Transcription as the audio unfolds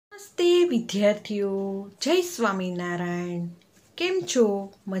નમસ્તે વિદ્યાર્થીઓ, જય સ્વામિનારાયણ. કેમ છો?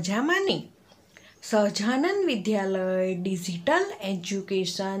 મજામાં ને? સહજાનંદ વિદ્યાલય ડિજિટલ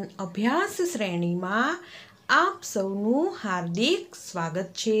એજ્યુકેશન અભ્યાસ શ્રેણીમાં આપ સૌનું હાર્દિક સ્વાગત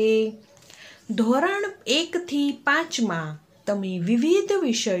છે. ધોરણ 1 થી 5માં તમે વિવિધ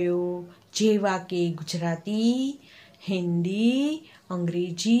વિષયો જેવા કે ગુજરાતી, હિન્દી,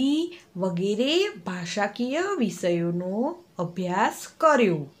 અંગ્રેજી વગેરે ભાષાકીય વિષયોનો અભ્યાસ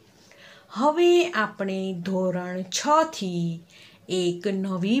કર્યો. હવે આપણે ધોરણ 6 થી એક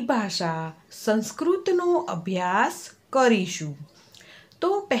નવી ભાષા સંસ્કૃતનો અભ્યાસ કરીશું.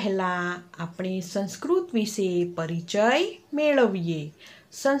 તો પહેલાં આપણે સંસ્કૃત વિશે પરિચય મેળવીએ.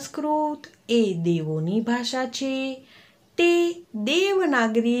 સંસ્કૃત એ દેવોની ભાષા છે. તે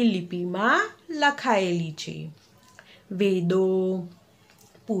દેવનાગરી લિપિમાં લખાયેલી છે. વેદો,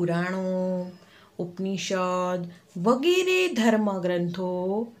 પુરાણો, ઉપનિષદ વગેરે ધર્મગ્રંથો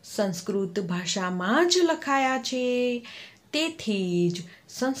સંસ્કૃત ભાષામાં જ લખાયા છે. તેથી જ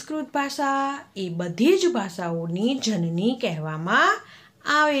સંસ્કૃત ભાષા એ બધી જ ભાષાઓની જનની કહેવામાં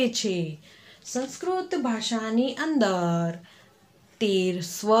આવે છે. સંસ્કૃત ભાષાની અંદર 13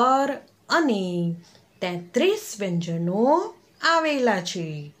 સ્વર અને 33 વ્યંજનો આવેલા છે.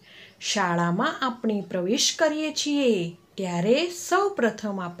 શાળામાં આપણે પ્રવેશ કરીએ છીએ ત્યારે સૌ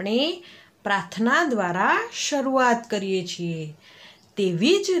પ્રથમ આપણે પ્રાર્થના દ્વારા શરૂઆત કરીએ છીએ.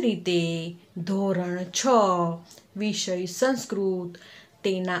 તેવી જ રીતે ધોરણ 6 વિષય સંસ્કૃત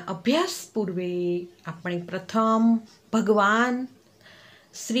તેના અભ્યાસ પૂર્વે આપણે પ્રથમ ભગવાન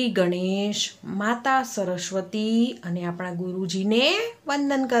શ્રી ગણેશ, માતા સરસ્વતી અને આપણા ગુરુજીને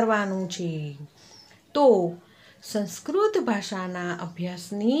વંદન કરવાનું છે. તો સંસ્કૃત ભાષાના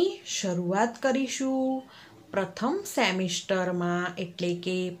અભ્યાસની શરૂઆત કરીશું. પ્રથમ સેમિસ્ટરમાં એટલે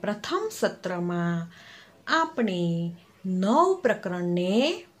કે પ્રથમ સત્રમાં આપણે 9 પ્રકરણને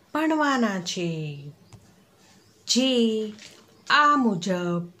ભણવાના છે, જે આ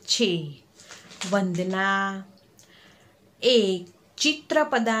મુજબ છે. વંદના 1.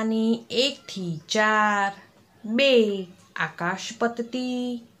 ચિત્રપદાની 1 થી 4. 2. આકાશપદ્ધતિ.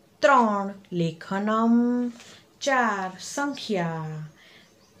 3. લેખનમ. 4. સંખ્યા.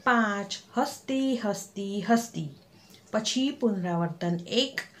 5. હસ્તી હસ્તી હસ્તી. પછી પુનરાવર્તન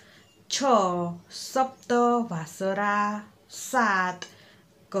 1. 6. સપ્ત વાસરા. 7.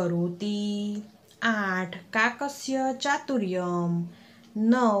 કરોતિ. 8. કાકસ્ય ચાતુર્યમ.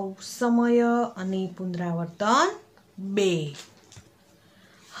 9. સમય અને પુનરાવર્તન 2.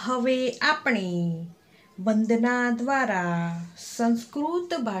 હવે આપણે વંદના દ્વારા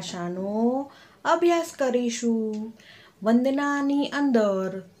સંસ્કૃત ભાષાનો અભ્યાસ કરીશું. વંદનાની અંદર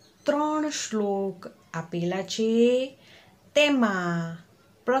 3 શ્લોક આપેલા છે. તેમાં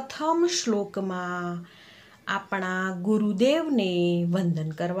પ્રથમ શ્લોકમાં આપણા ગુરુદેવને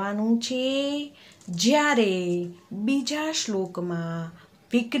વંદન કરવાનું છે, જ્યારે બીજા શ્લોકમાં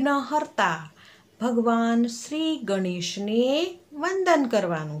વિઘ્નહર્તા ભગવાન શ્રી ગણેશને વંદન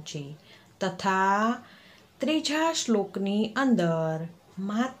કરવાનું છે, તથા ત્રીજા શ્લોકની અંદર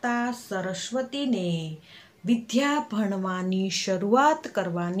માતા સરસ્વતીને વિદ્યા ભણવાની શરૂઆત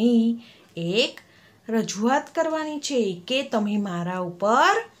કરવાની એક રજૂઆત કરવાની છે કે તમે મારા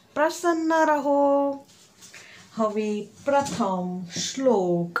ઉપર પ્રસન્ન રહો. હવે પ્રથમ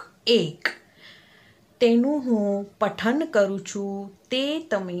શ્લોક 1 તેનું હું પઠન કરું છું, તે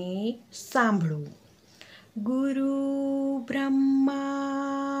તમે સાંભળો. ગુરુ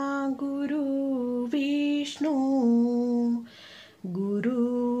બ્રહ્મા ગુરુ વિષ્ણુ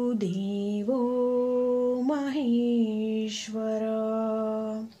ગુરુદેવો મહેશ્વર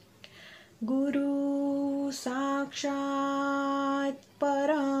ગુરુ સાક્ષાત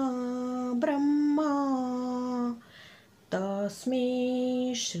પરબ્રહ્મ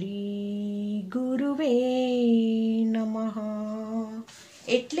તસ્મૈ શ્રી ગુરુવે નમઃ.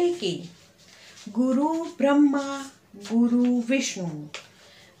 એટલે કે ગુરુ બ્રહ્મા ગુરુ વિષ્ણુ.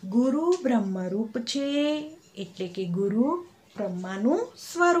 ગુરુ બ્રહ્મરૂપ છે, એટલે કે ગુરુ બ્રહ્માનું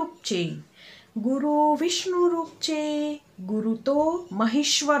સ્વરૂપ છે. ગુરુ વિષ્ણુ રૂપ છે. ગુરુ તો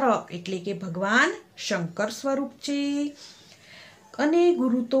મહેશ્વર એટલે કે ભગવાન શંકર સ્વરૂપ છે. અને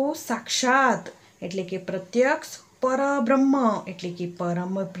ગુરુ તો સાક્ષાત એટલે કે પ્રત્યક્ષ, પરબ્રહ્મ એટલે કે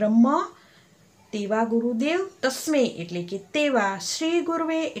પરમ બ્રહ્મ તેવા ગુરુદેવ. તસ્મે એટલે કે તેવા. શ્રી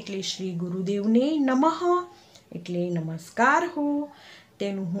ગુરુવે એટલે શ્રી ગુરુદેવને. નમઃ એટલે નમસ્કાર હો.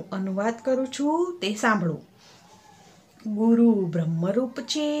 તેનું હું અનુવાદ કરું છું, તે સાંભળો. ગુરુ બ્રહ્મરૂપ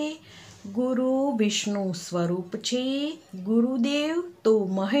છે. ગુરુ વિષ્ણુ સ્વરૂપ છે. ગુરુદેવ તો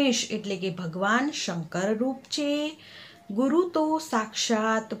મહેશ એટલે કે ભગવાન શંકર રૂપ છે. ગુરુ તો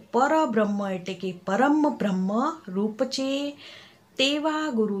સાક્ષાત પરબ્રહ્મ એટલે કે પરમ બ્રહ્મ રૂપ છે. તેવા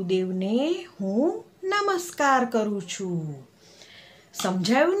ગુરુદેવને હું નમસ્કાર કરું છું.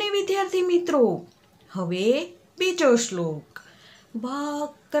 સમજાયું ને વિદ્યાર્થી મિત્રો? હવે બીજો શ્લોક.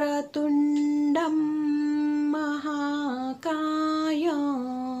 વક્રતુંડમ મહાકાય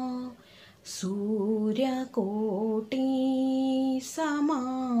સૂર્યકોટિ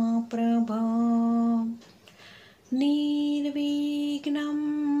સમપ્રભ નિર્વિઘ્નં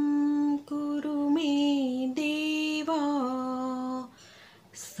કુરુ મે દેવ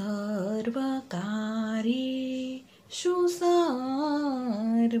સર્વકાર્યેષુ સર્વદા.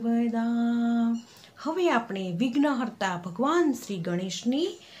 હવે આપણે વિઘ્નહર્તા ભગવાન શ્રી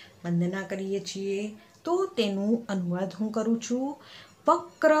ગણેશની વંદના કરીએ છીએ. તો તેનું અનુવાદ હું કરું છું.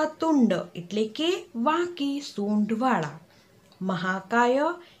 વક્રતુંડ એટલે કે વાંકી સૂંઢવાળા, મહાકાય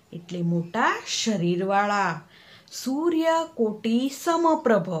એટલે મોટા શરીરવાળા, સૂર્યકોટિ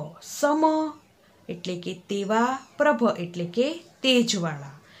સમપ્રભ, સમ એટલે કે તેવા, પ્રભ એટલે કે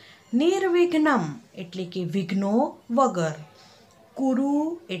તેજવાળા, નિર્વિઘ્નમ એટલે કે વિઘ્નો વગર, કુરુ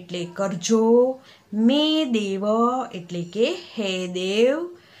એટલે કરજો, મે દેવ એટલે કે હે દેવ,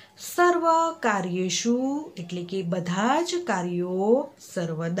 સર્વ કાર્યેષુ એટલે કે બધા જ કાર્યો,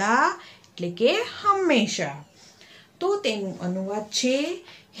 સર્વદા એટલે કે હંમેશા. તો તેનું અનુવાદ છે.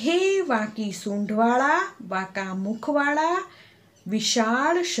 હે વાંકી સૂંઢવાળા, વાંકા મુખવાળા,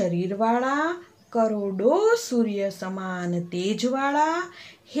 વિશાળ શરીરવાળા, કરોડો સૂર્ય સમાન તેજવાળા,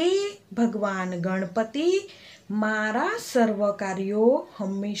 હે ભગવાન ગણપતિ, મારા સર્વ કાર્યો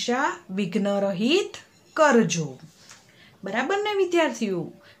હંમેશા વિઘ્નરહિત કરજો. બરાબર ને વિદ્યાર્થીઓ?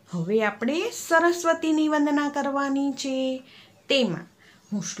 હવે આપણે સરસ્વતીની વંદના કરવાની છે. તેમાં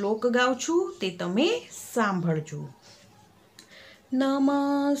હું શ્લોક ગાઉં છું, તે તમે સાંભળજો.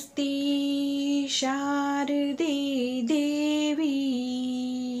 નમસ્તે શારદે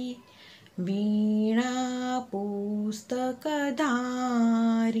દેવી વીણા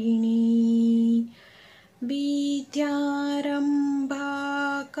પુસ્તકધારિણી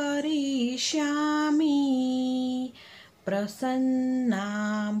વિદ્યારંભા કરિષ્યામિ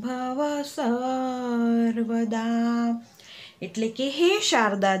પ્રસન્ના ભવ સર્વદા. એટલે કે હે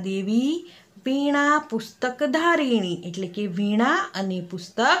શારદા દેવી, વીણા પુસ્તક ધારિણી એટલે કે વીણા અને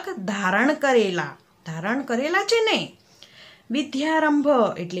પુસ્તક ધારણ કરેલા છે ને. વિદ્યારંભ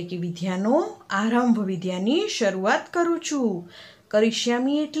એટલે કે વિદ્યાનો આરંભ, વિદ્યાની શરૂઆત કરું છું.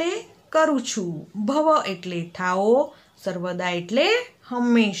 કરિષ્યામિ એટલે કરું છું. ભવ એટલે થાઓ, સર્વદા એટલે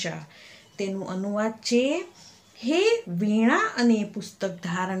હંમેશા. તેનું અનુવાદ છે. હે વીણા અને પુસ્તક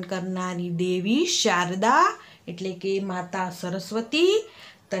ધારણ કરનારી દેવી શારદા એટલે કે માતા સરસ્વતી,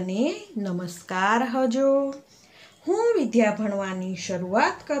 તને નમસ્કાર હજો. હું વિદ્યા ભણવાની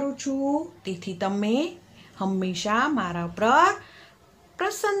શરૂઆત કરું છું, તેથી તમે હંમેશા મારા પર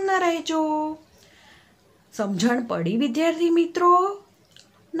પ્રસન્ન રહેજો. સમજણ પડી વિદ્યાર્થી મિત્રો?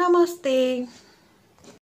 નમસ્તે.